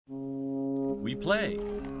We play.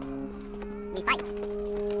 We fight.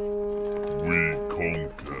 We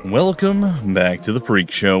conquer. Welcome back to the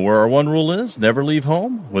Freak Show, where our one rule is never leave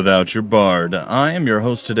home without your bard. I am your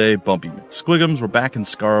host today, Bumpy McSquigums. We're back in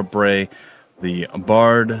Scarabray, the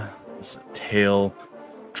Bard's Tale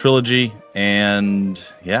Trilogy, and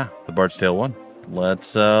yeah, the Bard's Tale 1.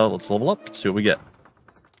 Let's level up, see what we get.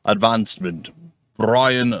 Advancement,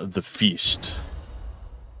 Brian the Feast.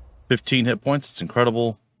 15 hit points, it's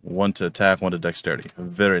incredible. 1 to attack, 1 to dexterity.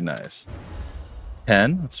 Very nice.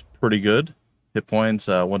 10, that's pretty good. Hit points,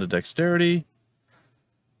 1 to dexterity.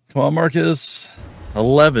 Come on, Marcus.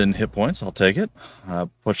 11 hit points, I'll take it.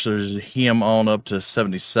 Pushes him on up to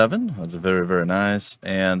 77. That's very, very nice.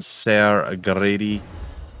 And Ser Grady,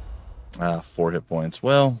 4 hit points.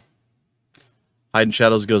 Well, Hide and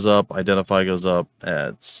Shadows goes up, Identify goes up.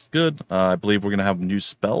 It's good. I believe we're going to have new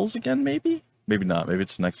spells again, maybe? Maybe not. Maybe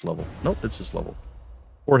it's the next level. Nope, it's this level.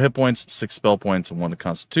 4 hit points, 6 spell points, and 1 to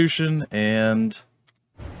Constitution, and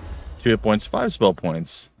 2 hit points, 5 spell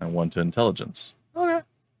points, and 1 to Intelligence. Okay.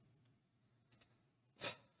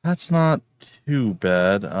 That's not too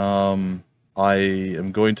bad. I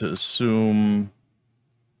am going to assume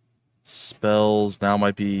spells now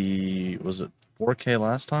might be, was it 4K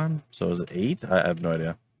last time? So is it 8? I have no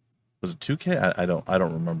idea. Was it 2K? I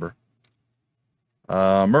don't remember.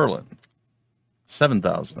 Merlin.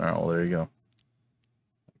 7,000. All right, well, there you go.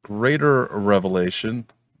 Greater Revelation.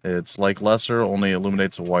 It's like Lesser, only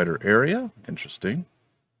illuminates a wider area. Interesting.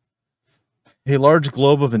 A large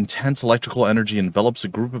globe of intense electrical energy envelops a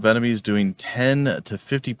group of enemies doing 10 to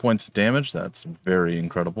 50 points of damage. That's very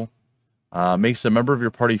incredible. Makes a member of your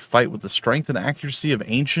party fight with the strength and accuracy of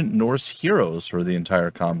ancient Norse heroes for the entire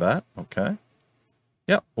combat. Okay.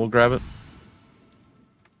 Yep, we'll grab it.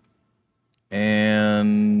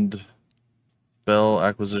 And spell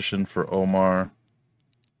acquisition for Omar.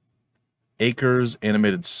 Acre's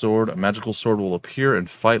animated sword. A magical sword will appear and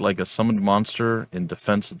fight like a summoned monster in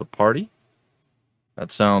defense of the party.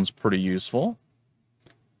 That sounds pretty useful.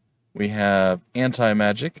 We have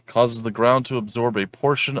anti-magic. Causes the ground to absorb a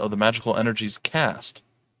portion of the magical energies cast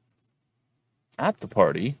at the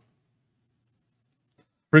party,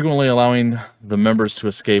 frequently allowing the members to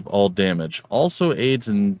escape all damage. Also aids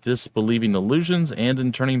in disbelieving illusions and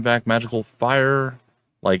in turning back magical fire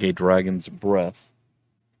like a dragon's breath.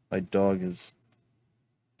 My dog is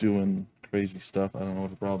doing crazy stuff. I don't know what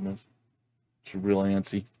the problem is. She's real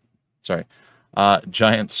antsy. Sorry.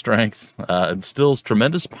 Giant strength. Instills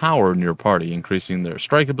tremendous power in your party, increasing their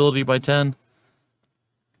strike ability by 10.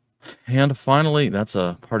 And finally, that's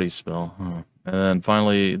a party spell. Huh. And then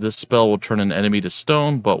finally, this spell will turn an enemy to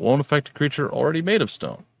stone, but won't affect a creature already made of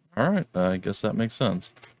stone. Alright, I guess that makes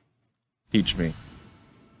sense. Teach me.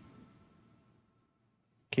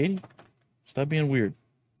 Katie, stop being weird.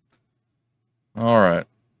 Alright.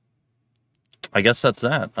 I guess that's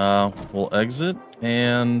that. We'll exit,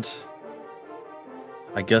 and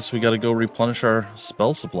I guess we gotta go replenish our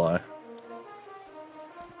spell supply.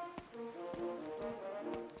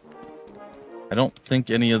 I don't think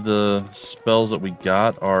any of the spells that we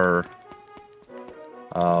got are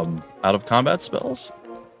out of combat spells.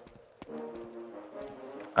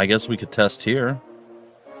 I guess we could test here.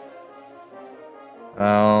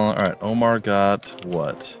 Alright, Omar got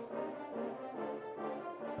what?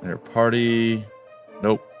 Your party.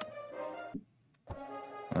 Nope.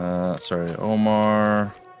 Sorry,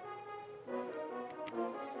 Omar.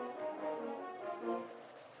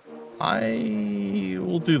 I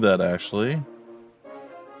will do that, actually.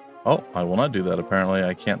 Oh, I will not do that, apparently.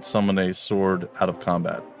 I can't summon a sword out of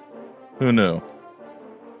combat. Who knew?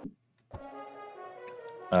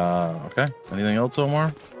 Okay. Anything else,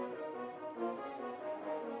 Omar?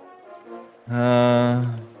 No,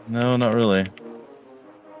 not really.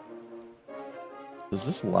 Does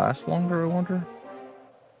this last longer, I wonder?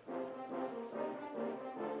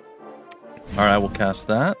 Alright, I will cast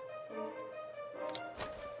that.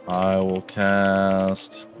 I will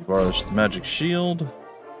cast Barlish Magic Shield.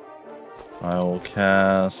 I will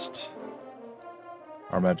cast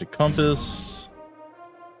our Magic Compass.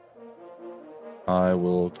 I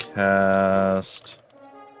will cast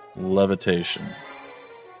Levitation.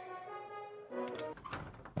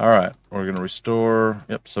 Alright, we're going to restore.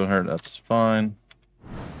 Yep, 700, that's fine.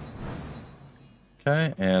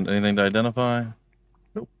 Okay, and anything to identify?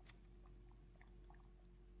 Nope.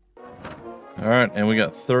 Alright, and we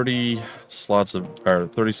got 30 slots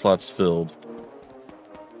filled.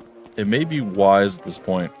 It may be wise at this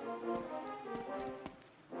point.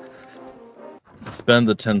 Spend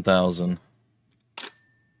the 10,000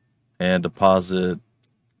 and deposit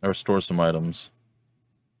or store some items.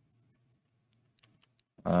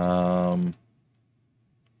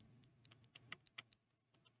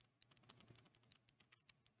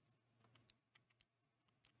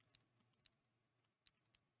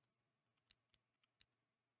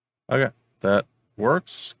 That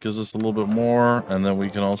works. Gives us a little bit more. And then we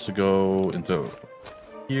can also go into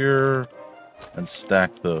here and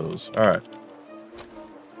stack those. Alright.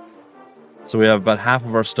 So we have about half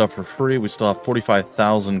of our stuff for free. We still have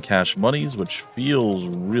 45,000 cash monies, which feels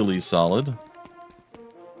really solid.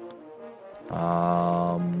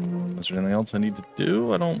 Is there anything else I need to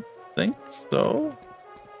do? I don't think so.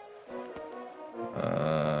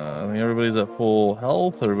 I think everybody's at full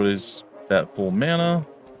health. Everybody's at full mana.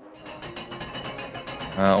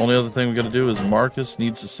 Only other thing we gotta do is Marcus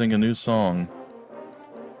needs to sing a new song.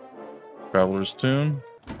 Traveler's Tune.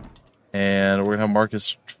 And we're gonna have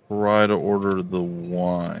Marcus try to order the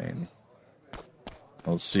wine.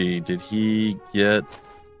 Let's see, did he get...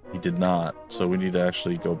 He did not, so we need to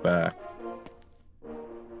actually go back.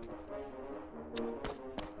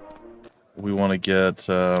 We want to get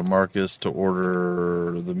Marcus to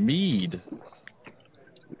order the mead.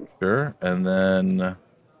 Sure, and then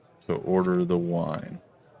to order the wine.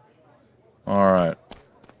 Alright.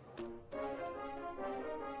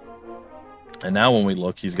 And now when we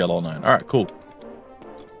look, he's got all 9. Alright, cool.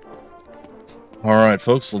 Alright,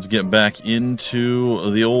 folks, let's get back into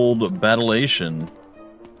the old battlation.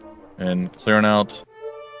 And clearing out...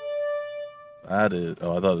 That is...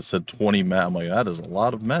 Oh, I thought it said 20 mat. I'm like, that is a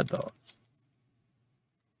lot of mad dogs.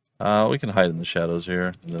 We can hide in the shadows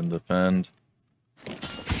here, and then defend.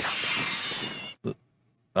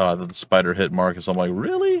 The spider hit Marcus. I'm like,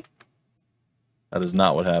 really? That is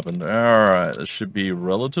not what happened. Alright, this should be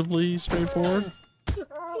relatively straightforward.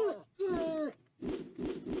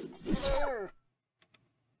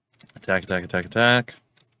 Attack, attack, attack, attack.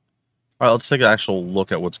 Alright, let's take an actual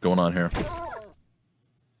look at what's going on here.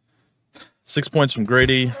 6 points from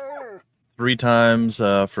Grady. 3 times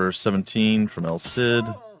for 17 from El Cid.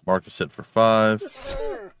 Marcus hit for 5.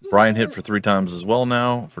 Brian hit for 3 times as well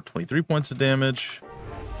now for 23 points of damage.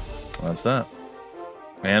 That's that.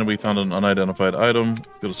 And we found an unidentified item.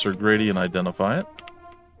 Let's go to Sir Grady and identify it.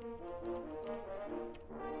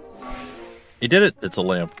 He did it. It's a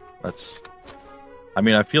lamp. That's... I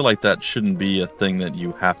mean, I feel like that shouldn't be a thing that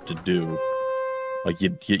you have to do. Like you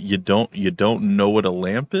don't know what a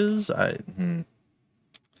lamp is?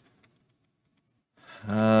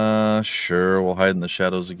 Sure, we'll hide in the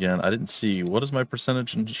shadows again. I didn't see, what is my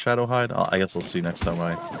percentage in shadow hide? I guess I'll see next time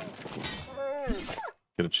I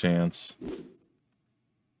get a chance.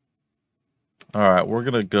 Alright, we're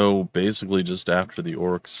gonna go basically just after the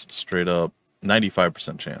orcs, straight up.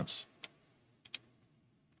 95% chance.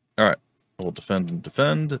 Alright, we'll defend and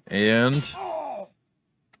defend, and...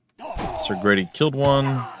 Sir Grady killed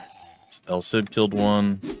one. El Cid killed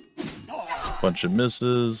one. Bunch of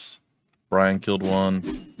misses. Brian killed one.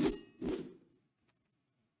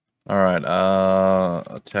 Alright,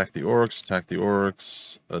 attack the orcs, attack the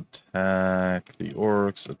orcs, attack the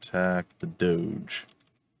orcs, attack the doge.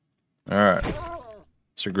 Alright.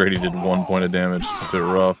 Sir Grady did 1 point of damage, it's a bit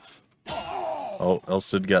rough. Oh, El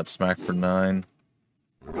Cid got smacked for 9.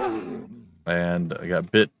 And I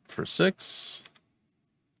got bit for 6.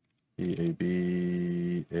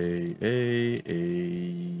 B.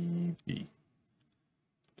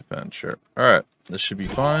 Defend, sure. Alright, this should be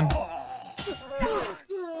fine.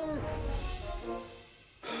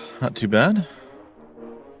 Not too bad.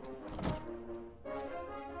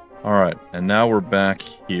 Alright, and now we're back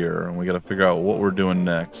here, and we gotta figure out what we're doing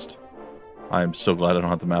next. I'm so glad I don't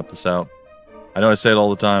have to map this out. I know I say it all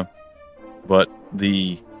the time, but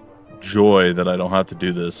the joy that I don't have to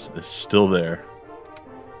do this is still there.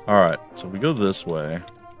 Alright, so we go this way.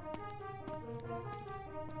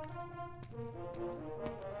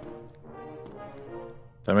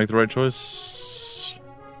 Did I make the right choice?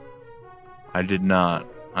 I did not.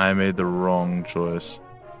 I made the wrong choice.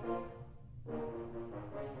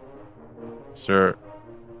 Sir,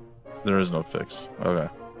 there is no fix. Okay.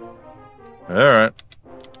 Alright.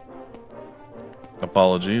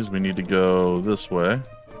 Apologies, we need to go this way.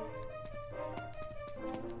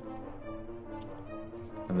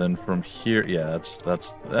 And then from here, yeah, that's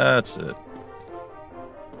it.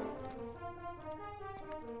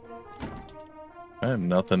 Okay,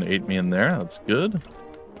 nothing ate me in there. That's good.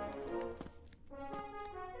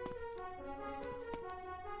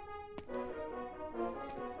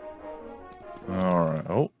 Alright.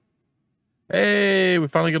 Oh. Hey, we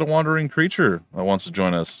finally get a wandering creature that wants to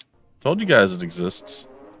join us. Told you guys it exists.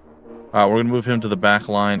 Alright, we're going to move him to the back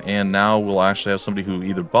line, and now we'll actually have somebody who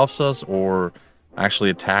either buffs us or actually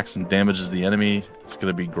attacks and damages the enemy. It's going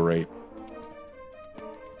to be great.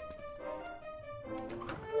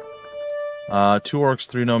 2 orcs,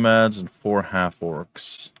 3 nomads, and 4 half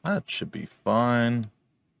orcs. That should be fine.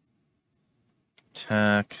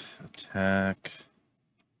 Attack, attack.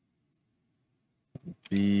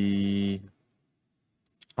 B.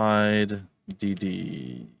 Hide.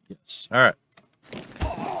 DD. Yes. Alright.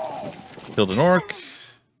 Killed an orc.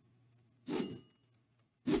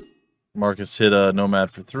 Marcus hit a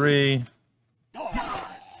nomad for 3.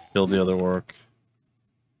 Killed the other orc.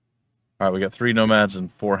 Alright, we got 3 nomads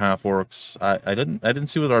and 4 half orcs. I didn't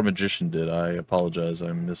see what our magician did. I apologize,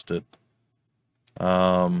 I missed it.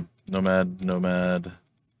 Nomad,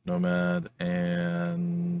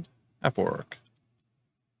 and half orc.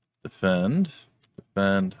 Defend.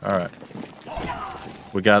 Alright.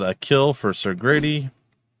 We got a kill for Sir Grady.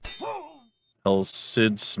 El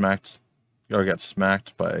Cid got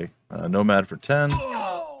smacked by Nomad for 10.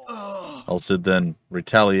 El Cid then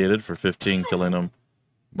retaliated for 15, killing him.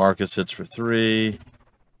 Marcus hits for 3.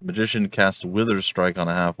 Magician cast Wither Strike on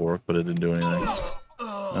a half-orc, but it didn't do anything.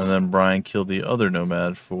 And then Brian killed the other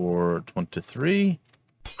Nomad for 23.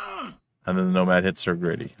 And then the Nomad hit Sir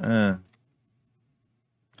Grady.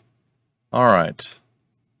 Alright.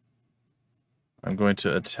 I'm going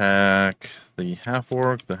to attack the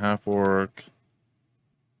half-orc, the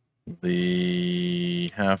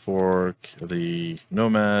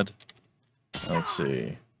Nomad. Let's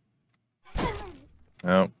see.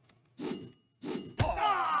 Oh.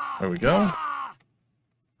 There we go.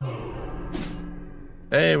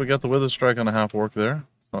 Hey, we got the Wither Strike on a half-orc there.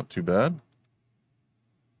 Not too bad.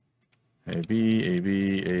 A,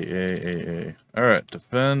 A. Alright,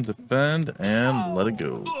 defend, and let it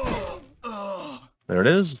go. There it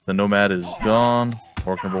is. The Nomad is gone.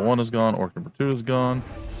 Orc number 1 is gone. Orc number 2 is gone.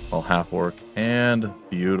 Well, half-orc. And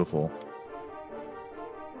beautiful.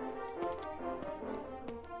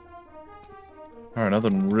 Alright,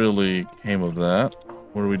 nothing really came of that.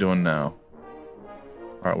 What are we doing now?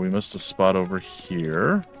 Alright, we missed a spot over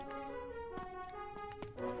here.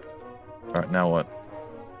 Alright, now what?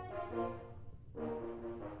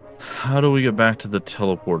 How do we get back to the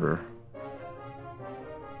teleporter?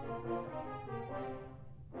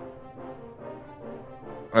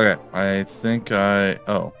 Okay, I think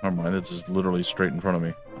oh, never mind. It's just literally straight in front of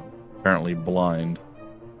me. Apparently blind.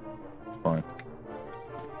 Fine.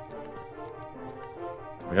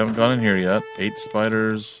 We haven't gone in here yet. 8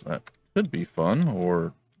 spiders. That could be fun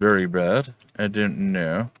or very bad. I didn't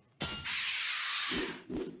know.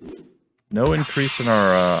 No increase in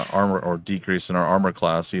our armor or decrease in our armor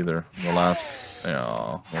class either. The last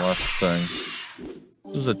thing.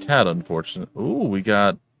 This is a tad unfortunate. Ooh, we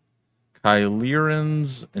got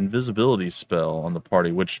Kyliran's invisibility spell on the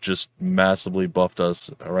party, which just massively buffed us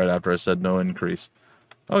right after I said no increase.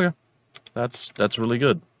 Okay, that's really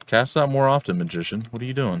good. Cast that more often, Magician. What are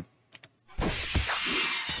you doing?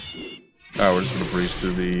 Alright, we're just gonna breeze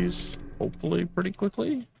through these, hopefully, pretty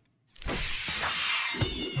quickly. A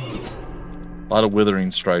lot of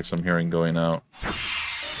withering strikes I'm hearing going out.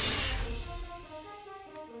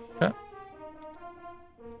 Okay.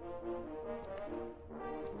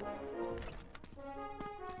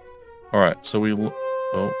 Alright, so we...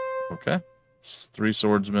 Oh, okay. It's 3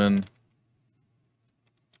 swordsmen.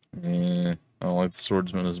 I don't like the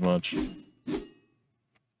swordsman as much.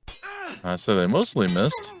 I said they mostly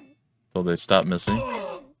missed, until they stopped missing.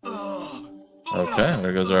 Okay,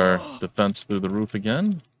 there goes our defense through the roof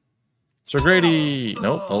again. Sir Grady!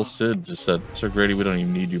 Nope, El Cid just said, Sir Grady, we don't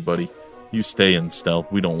even need you, buddy. You stay in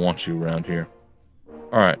stealth. We don't want you around here.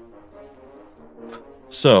 Alright.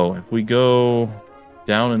 So, if we go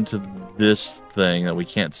down into this thing that we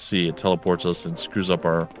can't see, it teleports us and screws up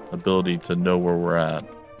our ability to know where we're at.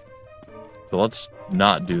 So let's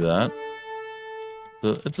not do that.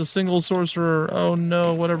 It's a single sorcerer. Oh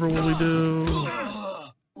no, whatever will we do?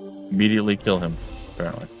 Immediately kill him,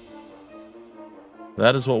 apparently.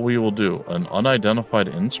 That is what we will do. An unidentified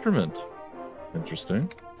instrument.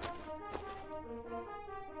 Interesting.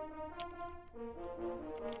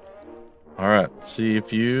 Alright, see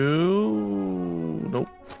if you... Nope.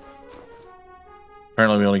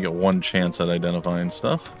 Apparently we only get 1 chance at identifying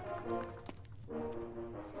stuff.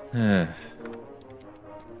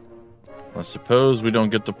 I suppose we don't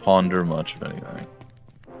get to ponder much of anything.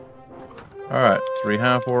 Alright, 3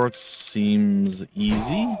 half-orcs seems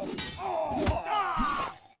easy.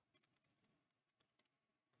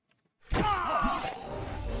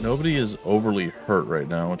 Nobody is overly hurt right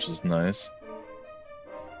now, which is nice.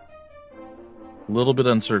 A little bit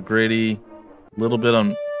on Sir Grady, a little bit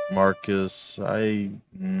on Marcus. A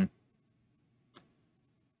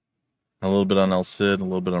little bit on El Cid, a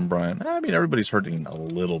little bit on Brian. I mean, everybody's hurting a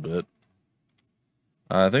little bit.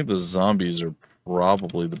 I think the zombies are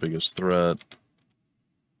probably the biggest threat.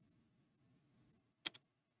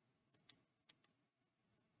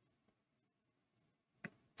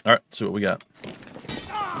 Alright, see what we got.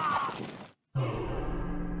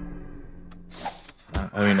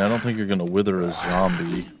 I mean, I don't think you're gonna wither a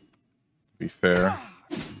zombie, to be fair.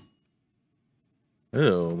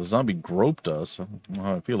 Ew, the zombie groped us. I don't know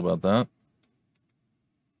how I feel about that.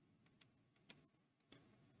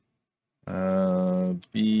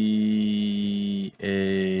 B,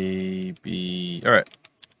 A, B. Alright.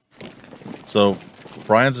 So,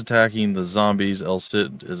 Brian's attacking the zombies. El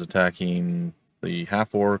Cid is attacking the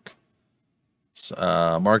half-orc.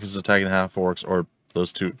 Marcus is attacking the half-orcs, or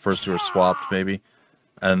those first two are swapped, maybe.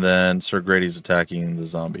 And then Sir Grady's attacking the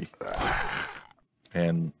zombie.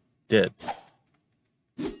 And dead.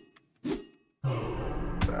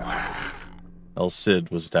 El Cid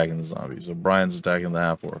was attacking the zombie, so Brian's attacking the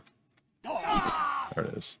half-orc. There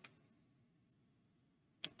it is.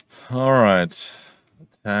 Alright.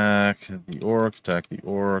 Attack the orc, attack the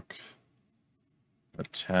orc.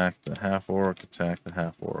 Attack the half-orc, attack the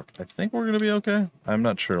half-orc. I think we're gonna be okay. I'm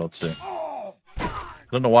not sure, let's see. I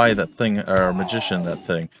don't know why that thing, our magician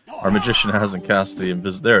hasn't cast the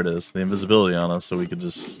there it is, the invisibility on us, so we could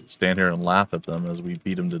just stand here and laugh at them as we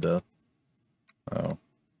beat him to death. Oh.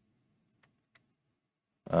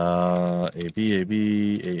 A, B, A,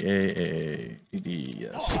 B, A, D, D,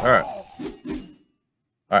 yes. Alright.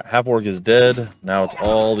 Alright, half-orc is dead. Now it's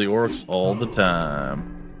all the orcs all the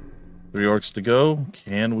time. 3 orcs to go.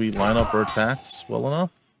 Can we line up our attacks well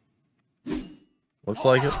enough? Looks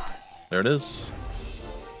like it. There it is.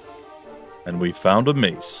 And we found a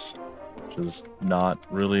mace, which is not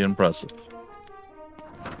really impressive.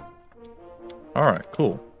 Alright,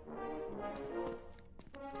 cool.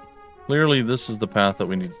 Clearly, this is the path that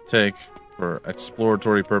we need to take for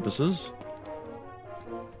exploratory purposes.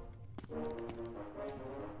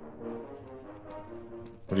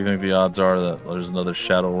 What do you think the odds are that there's another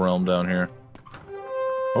Shadow Realm down here?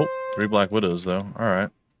 Oh, 3 Black Widows, though. Alright.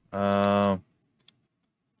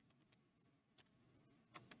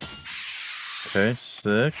 Okay,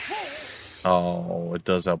 6. Oh, it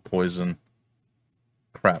does have poison.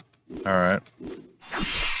 Crap. Alright.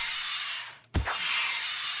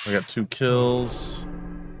 We got 2 kills.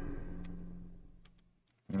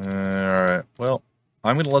 Alright, well,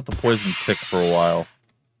 I'm gonna let the poison tick for a while.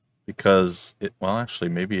 Because it, well, actually,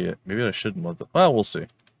 maybe I shouldn't let the, well, we'll see.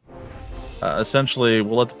 Essentially,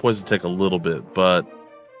 we'll let the poison tick a little bit, but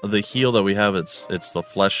the heal that we have, it's the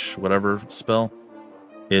flesh whatever spell.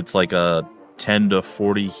 It's like a 10 to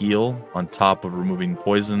 40 heal on top of removing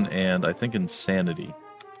poison and I think insanity.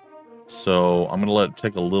 So I'm gonna let it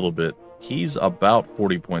tick a little bit. He's about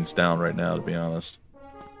 40 points down right now, to be honest.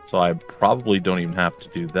 So I probably don't even have to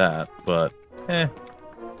do that, but I'm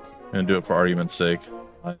gonna do it for argument's sake,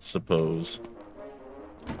 I suppose.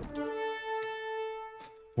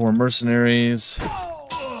 4 mercenaries.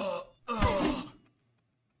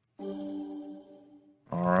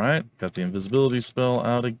 Alright, got the invisibility spell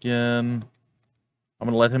out again. I'm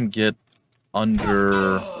gonna let him get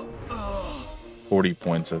under 40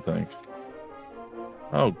 points, I think.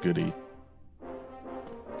 Oh, goody.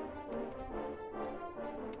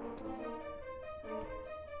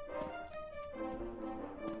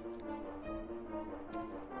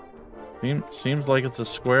 Seems like it's a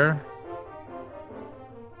square.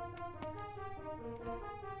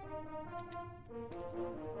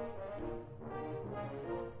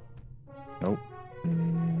 Nope.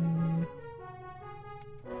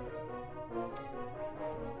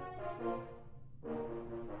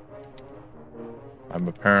 I'm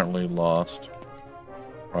apparently lost.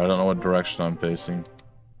 Or I don't know what direction I'm facing.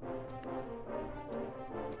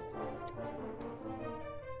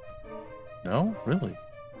 No? Really?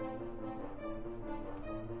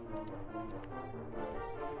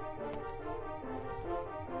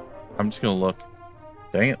 I'm just gonna look.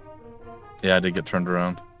 Dang it. Yeah, I did get turned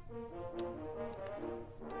around.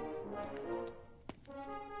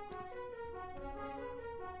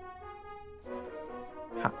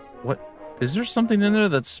 What? Is there something in there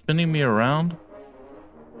that's spinning me around?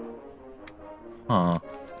 Huh.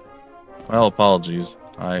 Well, apologies.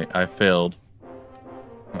 I failed.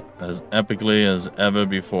 As epically as ever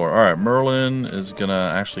before. Alright, Merlin is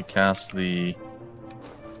gonna actually cast the...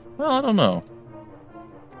 Well, I don't know.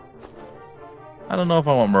 I don't know if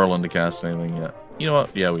I want Merlin to cast anything yet. You know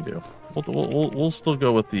what? Yeah, we do. We'll still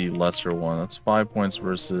go with the lesser one. That's 5 points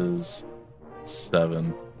versus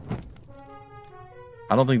 7.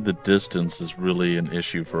 I don't think the distance is really an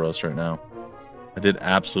issue for us right now. I did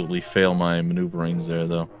absolutely fail my maneuverings there,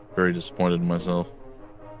 though. Very disappointed in myself.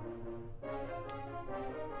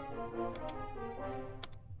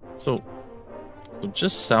 So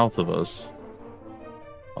just south of us...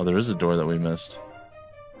 Oh, there is a door that we missed.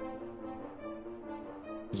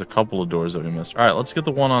 There's a couple of doors that we missed. Alright, let's get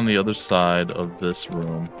the one on the other side of this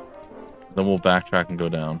room. Then we'll backtrack and go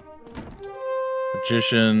down.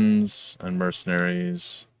 Magicians and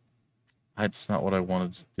mercenaries. That's not what I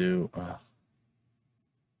wanted to do.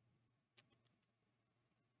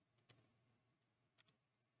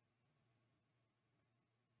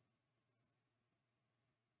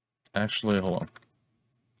 Actually, hold on.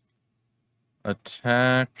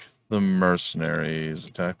 Attack the mercenaries.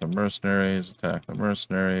 Attack the mercenaries. Attack the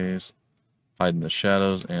mercenaries. Hide in the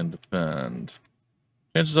shadows and defend.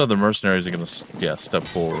 Chances are the mercenaries are going to, step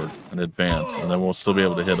forward and advance, and then we'll still be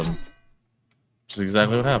able to hit them. Which is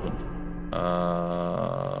exactly what happened.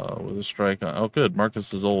 With a strike on... Oh, good.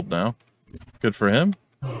 Marcus is old now. Good for him.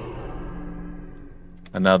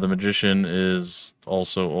 And now the magician is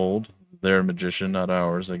also old. Their magician, not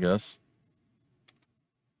ours, I guess.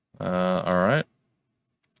 Alright.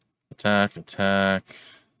 Attack, attack,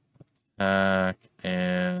 attack,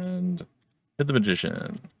 and hit the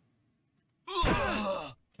magician.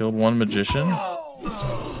 Killed one magician.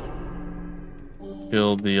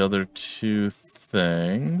 Killed the other two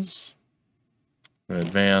things.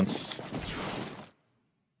 Advance.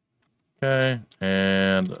 Okay,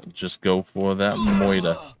 and just go for that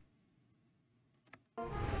moida.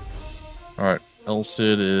 Alright,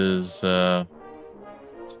 Elcid is,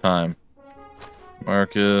 time.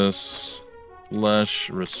 Marcus, Flesh,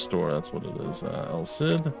 Restore, that's what it is.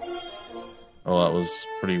 Elcid. Oh, that was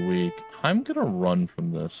pretty weak. I'm gonna run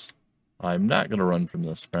from this. I'm not gonna run from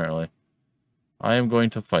this, apparently. I am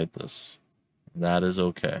going to fight this. That is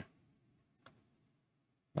okay.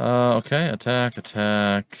 Okay, attack,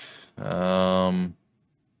 attack. Attack.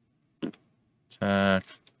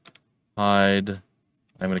 Hide.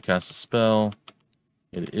 I'm going to cast a spell.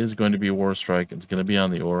 It is going to be War Strike. It's going to be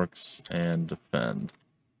on the orcs and defend.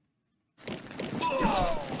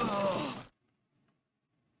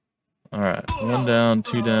 Alright, 1 down,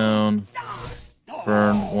 2 down.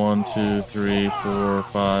 Burn, 1, 2, 3, 4,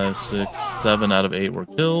 5, 6, 7 out of 8 were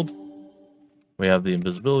killed. We have the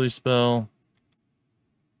invisibility spell.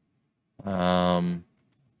 Attack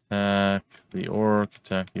the orc,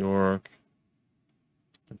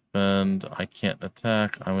 defend. I can't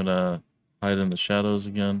attack. I'm gonna hide in the shadows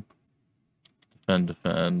again.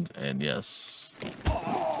 Defend, and yes.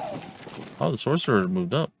 Oh, the sorcerer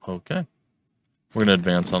moved up. Okay. We're gonna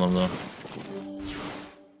advance on him though.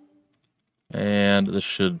 And this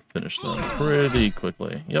should finish them pretty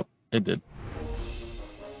quickly. Yep, it did.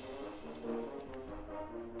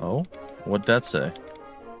 Oh, what'd that say?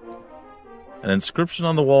 An inscription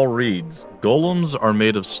on the wall reads, "Golems are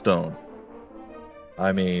made of stone."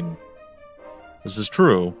 I mean, this is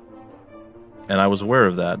true, and I was aware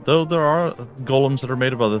of that. Though there are golems that are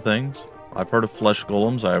made of other things. I've heard of flesh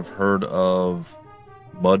golems. I've heard of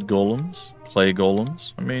mud golems, clay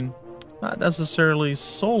golems. I mean, not necessarily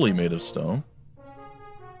solely made of stone.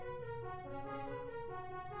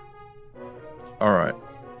 Alright.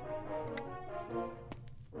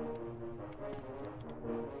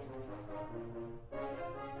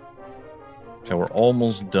 Okay, we're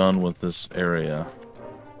almost done with this area.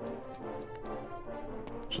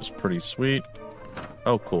 Which is pretty sweet.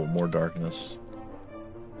 Oh, cool. More darkness.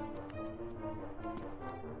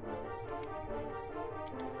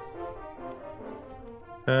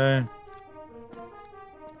 Okay.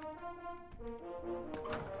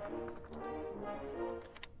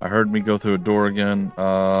 I heard me go through a door again.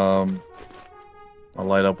 I'll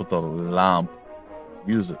light up with the lamp.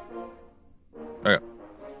 Use it. Okay.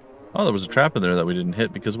 Oh, there was a trap in there that we didn't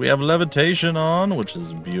hit because we have levitation on, which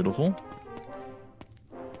is beautiful.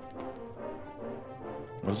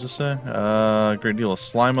 What does this say? A great deal of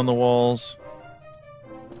slime on the walls.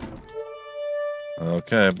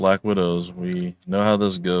 Okay, Black Widows. We know how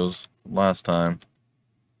this goes last time.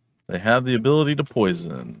 They have the ability to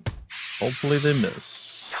poison. Hopefully they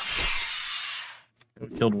miss. We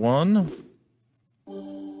killed one.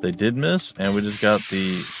 They did miss, and we just got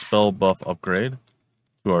the spell buff upgrade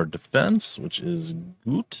to our defense, which is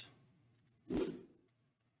good.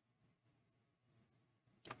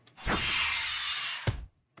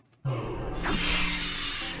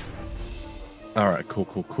 Alright,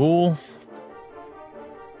 cool.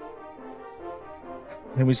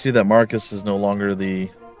 And we see that Marcus is no longer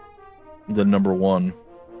the number one.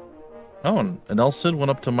 Oh, and Elcid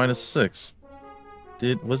went up to -6.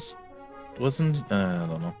 Wasn't I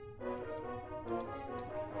don't know.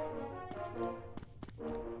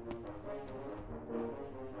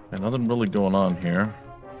 Okay, nothing really going on here.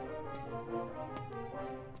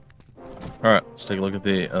 Alright, let's take a look at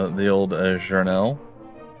the old journal.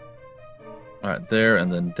 Alright, there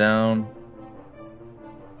and then down.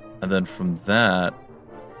 And then from that,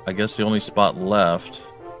 I guess the only spot left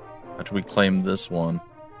after we claim this one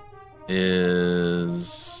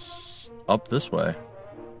is up this way.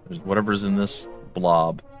 There's whatever's in this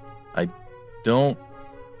blob. I don't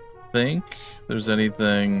think there's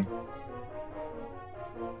anything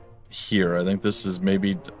here. I think this is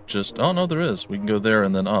maybe just... Oh, no, there is. We can go there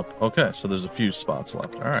and then up. Okay, so there's a few spots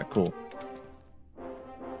left. All right, cool.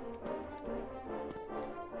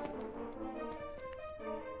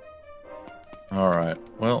 All right,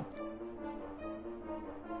 well...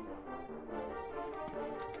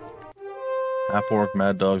 Half-orc,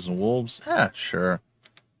 mad dogs, and wolves? Yeah, sure.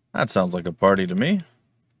 That sounds like a party to me.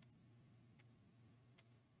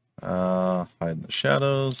 Hide in the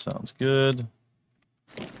shadows. Sounds good.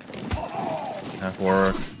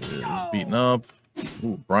 Half-orc is beaten up.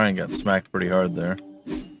 Ooh, Brian got smacked pretty hard there.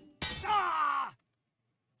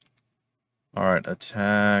 Alright,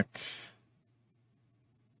 attack.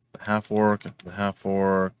 The half-orc. The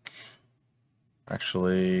half-orc.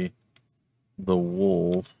 Actually, the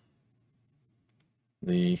wolf.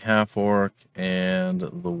 The half-orc and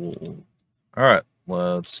the wolf. Alright,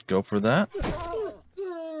 let's go for that.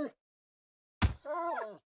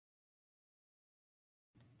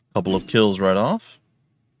 Couple of kills right off.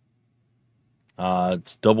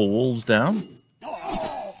 It's double wolves down.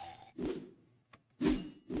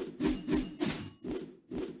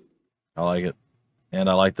 I like it. And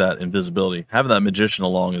I like that invisibility. Having that magician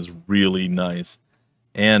along is really nice.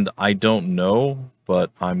 And I don't know,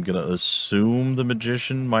 but I'm going to assume the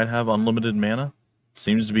magician might have unlimited mana.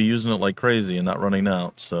 Seems to be using it like crazy and not running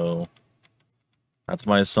out, so that's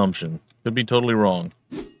my assumption. Could be totally wrong.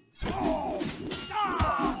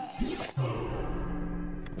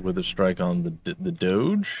 Wither strike on the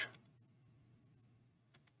Doge.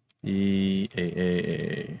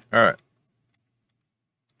 Alright.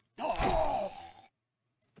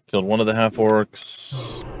 Killed one of the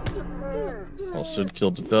half-orcs. Also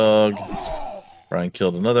killed the dog. Brian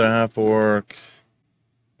killed another half-orc.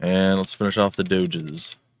 And let's finish off the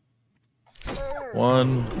Doges.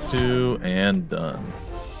 1, 2, and done.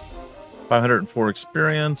 504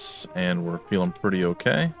 experience, and we're feeling pretty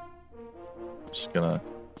okay. Just gonna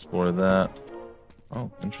explore that. Oh,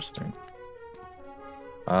 interesting.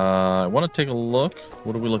 I want to take a look.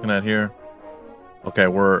 What are we looking at here? Okay,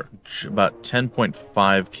 we're about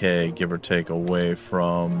 10.5k, give or take, away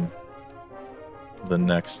from the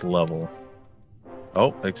next level.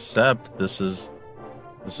 Oh, except this is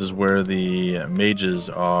where the mages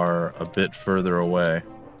are a bit further away.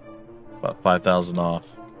 About 5,000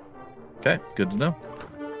 off. Okay, good to know.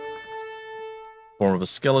 Form of a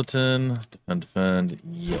skeleton. Defend, defend.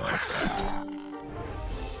 Yes.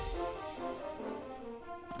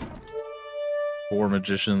 4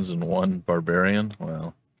 magicians and 1 barbarian.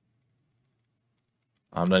 Well,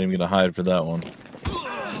 I'm not even going to hide for that one.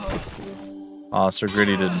 Ah, Sir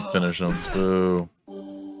Gritty didn't finish him. Boo.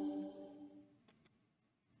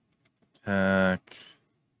 Attack.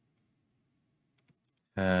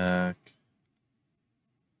 Attack.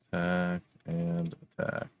 Attack. And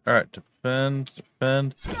attack. Alright, defend.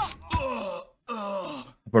 Defend.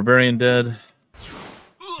 Barbarian dead.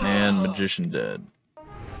 And magician dead.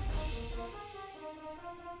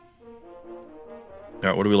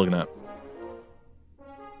 Alright, what are we looking at?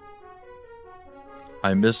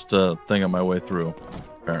 I missed a thing on my way through,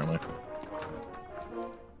 apparently.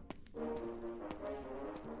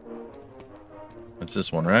 It's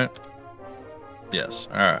this one, right? Yes,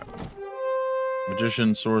 alright.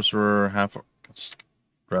 Magician, sorcerer, half...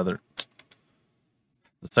 Rather...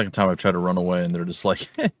 The second time I've tried to run away and they're just like,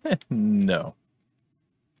 no.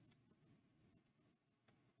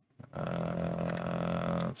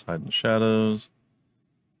 Let's hide in the shadows.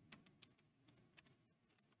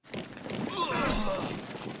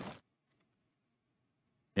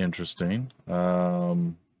 Interesting.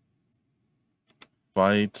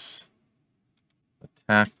 Fight.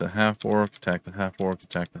 Attack the half-orc, attack the half-orc,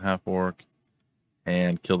 attack the half-orc.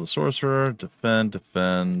 And kill the sorcerer. Defend,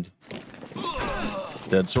 defend.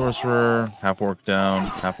 Dead sorcerer. Half-orc down,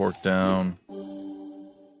 half-orc down.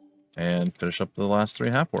 And finish up the last 3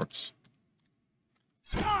 half-orcs.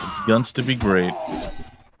 It's guns to be great.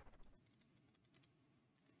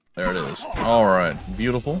 There it is. Alright.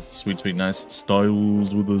 Beautiful. Sweet, sweet, nice.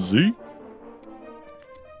 Styles with a Z.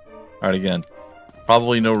 Alright, again.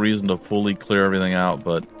 Probably no reason to fully clear everything out,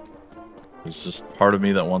 but there's just part of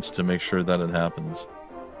me that wants to make sure that it happens.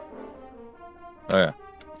 Oh, yeah.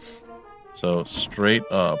 So, straight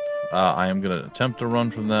up. I am going to attempt to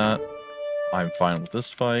run from that. I'm fine with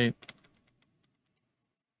this fight.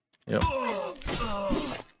 Yep.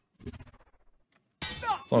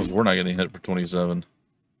 As long as we're not getting hit for 27.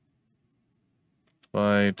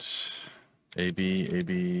 Fight. A, B, A,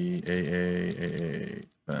 B, A, A, A,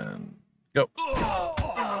 A, and Go.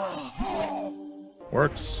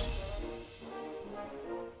 Works.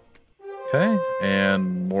 Okay,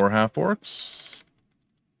 and more half-orcs.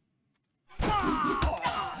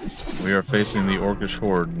 We are facing the orcish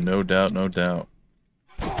horde, no doubt, no doubt.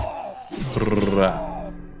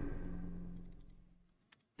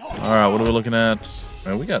 Alright, what are we looking at?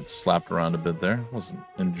 Man, we got slapped around a bit there. Wasn't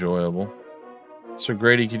enjoyable. Sir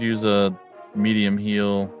Grady could use a medium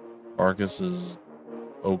heal. Arcus is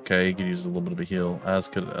okay, he could use a little bit of a heal. As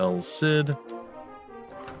could El Cid.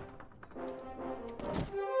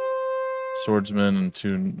 Swordsman and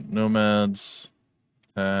 2 nomads.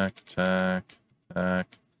 Attack, attack,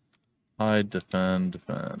 attack. Hide, defend,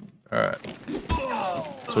 defend. Alright.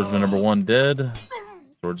 Swordsman number 1 dead.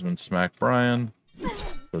 Swordsman smack Brian.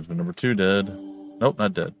 Swordsman number 2 dead. Nope,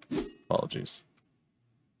 not dead. Apologies.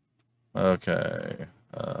 Okay.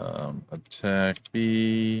 Attack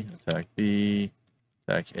B, attack B,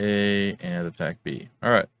 attack A, and attack B.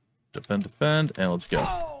 Alright. Defend, defend, and let's go.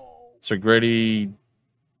 Sir Grady,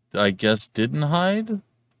 I guess, didn't hide? And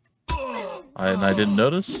I didn't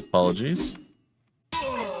notice? Apologies.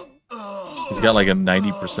 He's got like a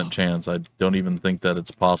 90% chance. I don't even think that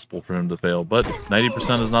it's possible for him to fail, but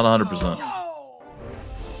 90% is not 100%.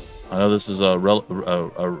 I know this is a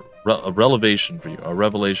revelation for you, a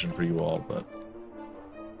revelation for you all, but...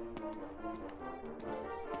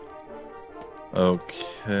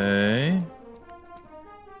 Okay...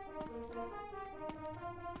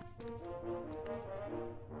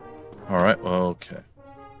 Alright, okay.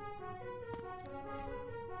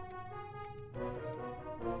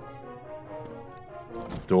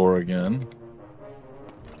 Door again.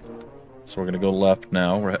 So we're gonna go left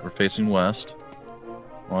now. We're facing west.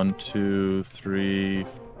 1, 2, 3,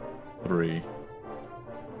 3.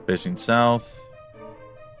 Facing south.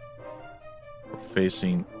 We're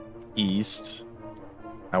facing east.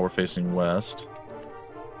 Now we're facing west.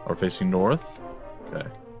 We're facing north. Okay.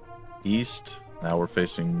 East. Now we're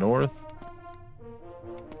facing north.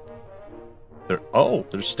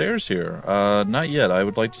 There's stairs here. Not yet. I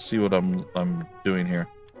would like to see what I'm doing here.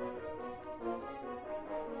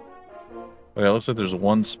 Okay, it looks like there's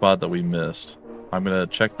one spot that we missed. I'm gonna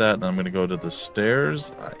check that, and I'm gonna go to the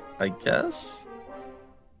stairs, I guess?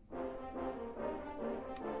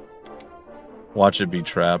 Watch it be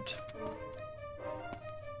trapped.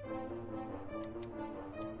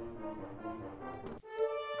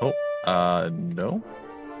 Oh, no?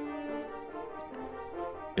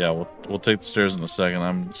 Yeah, we'll take the stairs in a second.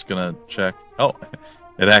 I'm just gonna check. Oh,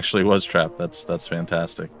 it actually was trapped. That's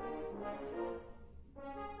fantastic.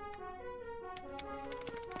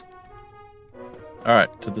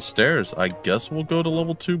 Alright, to the stairs. I guess we'll go to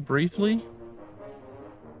level 2 briefly.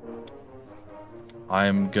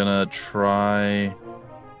 I'm gonna try...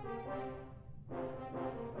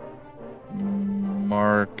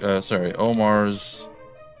 Omar's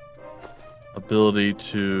ability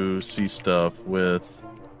to see stuff with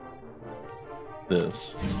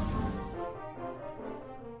this.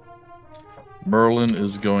 Merlin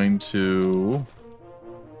is going to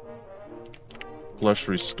Flesh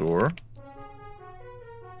Restore.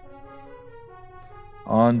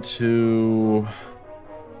 On to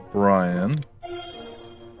Brian.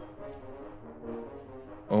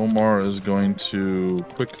 Omar is going to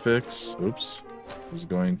Quick Fix. Oops. Is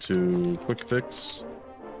going to Quick Fix.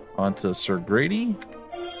 Onto Sir Grady.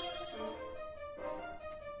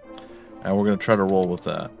 And we're going to try to roll with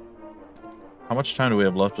that. How much time do we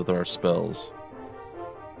have left with our spells?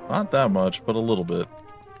 Not that much, but a little bit.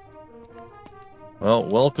 Well,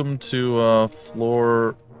 welcome to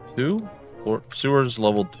floor 2? Sewers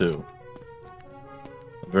level 2.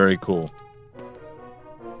 Very cool.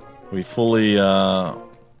 We fully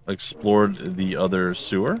explored the other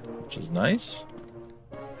sewer, which is nice.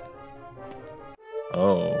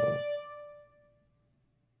 Oh.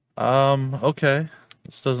 Okay.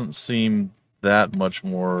 This doesn't seem that much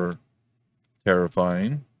more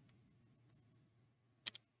terrifying.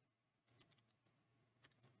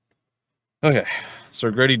 Okay. So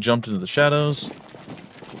Grady jumped into the shadows.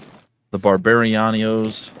 The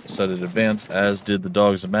Barbarianios set it advance, as did the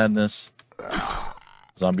Dogs of Madness.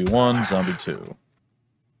 Zombie 1, Zombie 2.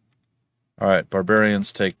 Alright,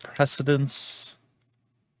 Barbarians take precedence.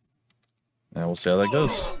 And we'll see how that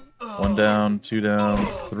goes. 1 down, 2 down,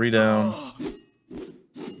 3 down.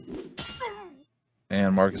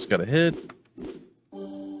 And Marcus got a hit.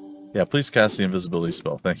 Yeah, please cast the invisibility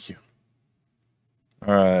spell. Thank you.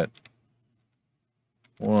 Alright.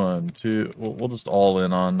 1, 2. We'll just all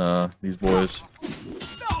in on these boys.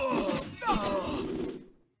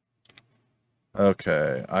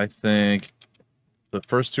 Okay, I think the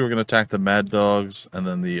first two are going to attack the mad dogs, and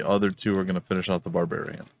then the other two are going to finish off the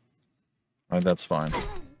barbarian. Alright, that's fine.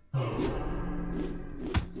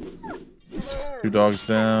 2 dogs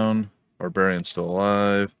down. Barbarian still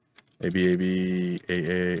alive. AB,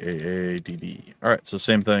 AA, DD. Alright, so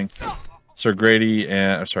same thing. Sir Grady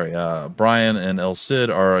and, Brian and El Cid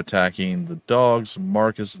are attacking the dogs.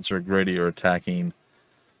 Marcus and Sir Grady are attacking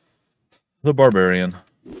the barbarian.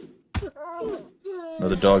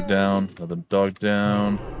 Another dog down. Another dog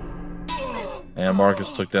down. And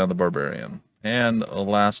Marcus took down the barbarian. And the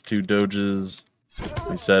last 2 doges,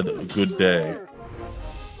 we said good day.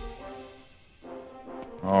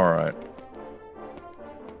 Alright.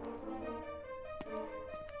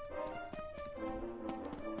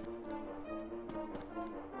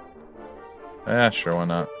 Sure, why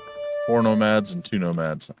not? 4 nomads and 2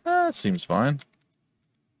 nomads. That seems fine.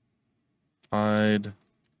 Hide.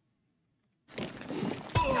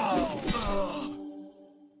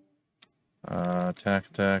 Attack,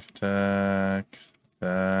 attack, attack,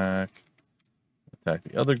 attack. Attack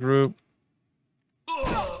the other group.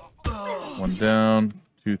 1 down,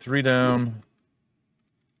 2, 3 down.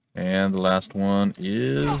 And the last one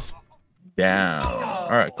is down.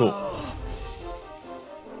 Alright, cool.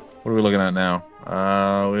 What are we looking at now?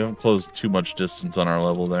 We haven't closed too much distance on our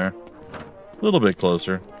level there. A little bit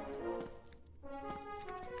closer.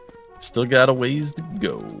 Still got a ways to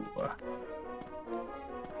go.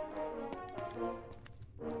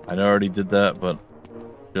 I already did that, but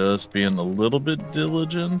just being a little bit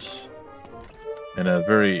diligent in a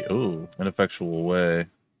very, ineffectual way.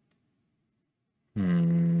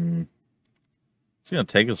 It's going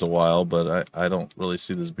to take us a while, but I don't really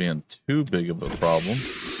see this being too big of a problem.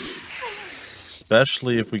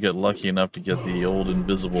 Especially if we get lucky enough to get the old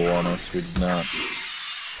invisible on us. We did not.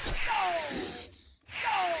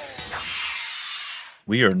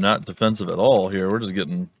 We are not defensive at all here. We're just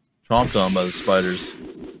getting chomped on by the spiders.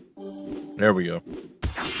 There we go.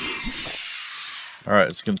 Alright,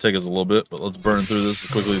 it's going to take us a little bit, but let's burn through this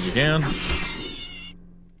as quickly as we can.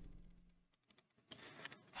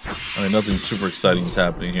 I mean, nothing super exciting is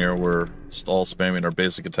happening here. We're just all spamming our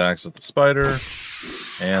basic attacks at the spider.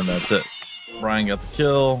 And that's it. Brian got the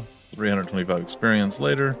kill. 325 experience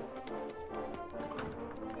later.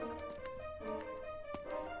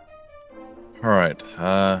 Alright,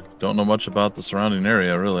 don't know much about the surrounding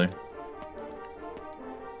area, really.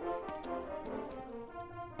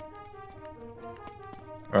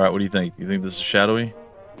 Alright, what do you think? You think this is shadowy?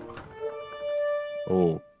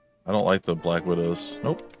 Oh, I don't like the Black Widows.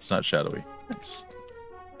 Nope, it's not shadowy. Nice.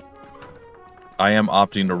 I am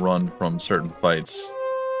opting to run from certain fights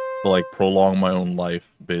to, like, prolong my own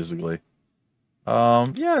life, basically.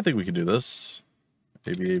 Yeah, I think we can do this.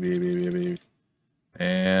 Baby.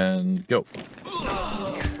 And go.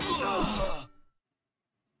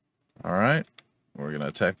 Alright. We're gonna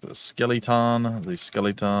attack the skeleton. The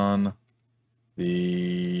skeleton.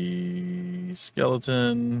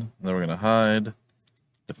 Then we're gonna hide.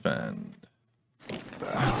 Defend.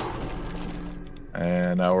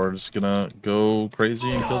 And now we're just gonna go crazy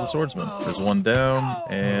and kill the swordsman. There's 1 down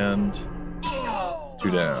and 2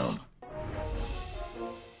 down.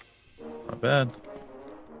 Not bad.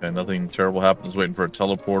 Okay, nothing terrible happens. Waiting for a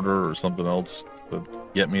teleporter or something else to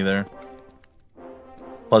get me there.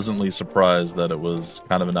 Pleasantly surprised that it was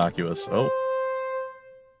kind of innocuous. Oh.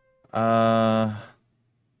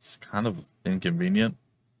 It's kind of inconvenient.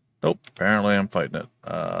 Nope, apparently I'm fighting it.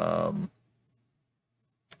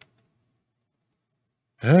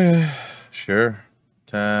 Sure.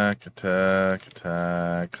 Attack.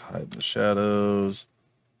 Hide in the shadows.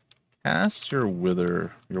 Cast your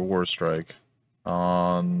Wither, your War Strike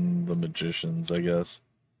on the magicians, I guess.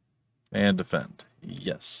 And defend.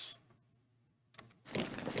 Yes.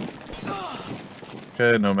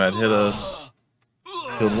 Okay, Nomad hit us.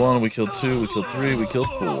 Killed 1, we killed 2, we killed 3, we killed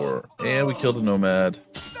 4. And we killed a Nomad.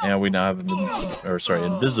 And we now have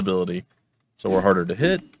invisibility. So we're harder to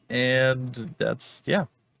hit. And that's, yeah,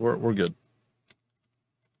 we're good.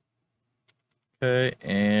 Okay,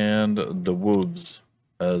 and the wolves,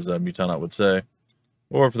 as Mutanot would say.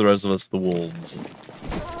 Or for the rest of us, the wolves.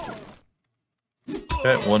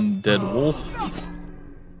 Okay, 1 dead wolf.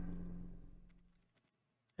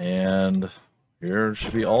 And here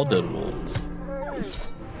should be all dead wolves.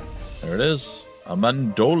 There it is. A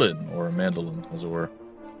mandolin, or a mandolin, as it were.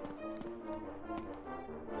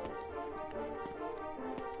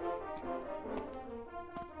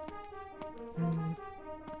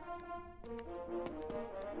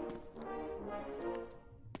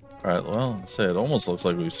 Alright, well, I'll say it almost looks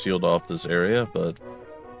like we've sealed off this area, but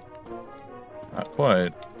not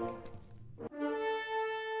quite.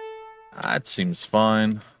 That seems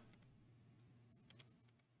fine.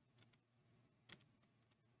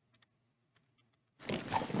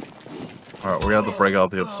 Alright, we have to break out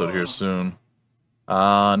the episode here soon.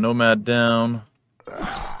 Nomad down.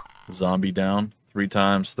 Zombie down. 3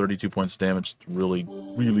 times, 32 points damage. Really,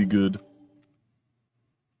 really good.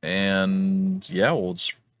 And yeah, we'll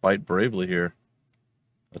just fight bravely here.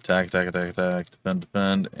 Attack, attack, attack, attack. Defend,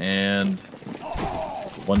 defend. And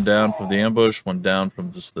 1 down from the ambush, 1 down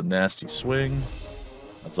from just the nasty swing.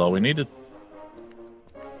 That's all we needed.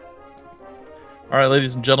 Alright,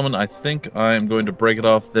 ladies and gentlemen, I think I'm going to break it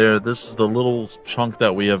off there. This is the little chunk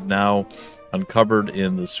that we have now uncovered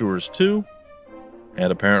in the sewers 2.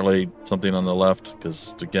 And apparently something on the left,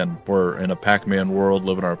 because, again, we're in a Pac-Man world,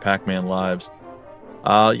 living our Pac-Man lives.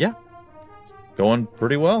 Yeah. Going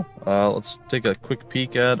pretty well. Let's take a quick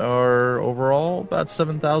peek at our overall. About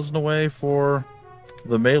 7,000 away for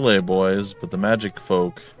the melee boys, but the magic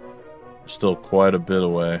folk are still quite a bit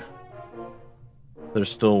away. They're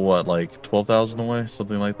still, what, like 12,000 away?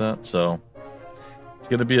 Something like that. So, it's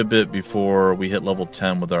going to be a bit before we hit level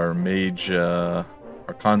 10 with our mage, our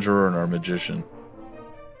conjurer, and our magician.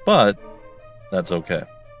 But, that's okay.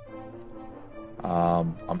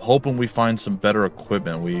 I'm hoping we find some better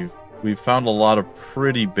equipment. We've found a lot of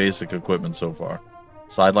pretty basic equipment so far.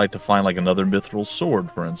 So I'd like to find like another mithril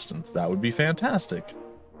sword, for instance. That would be fantastic.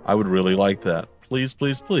 I would really like that. Please,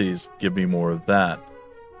 please, please give me more of that.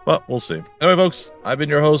 But we'll see. Anyway, folks, I've been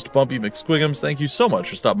your host, Bumpy McSquigums. Thank you so much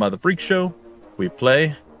for stopping by the Freak Show. We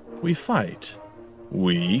play, we fight,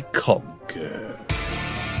 we conquer.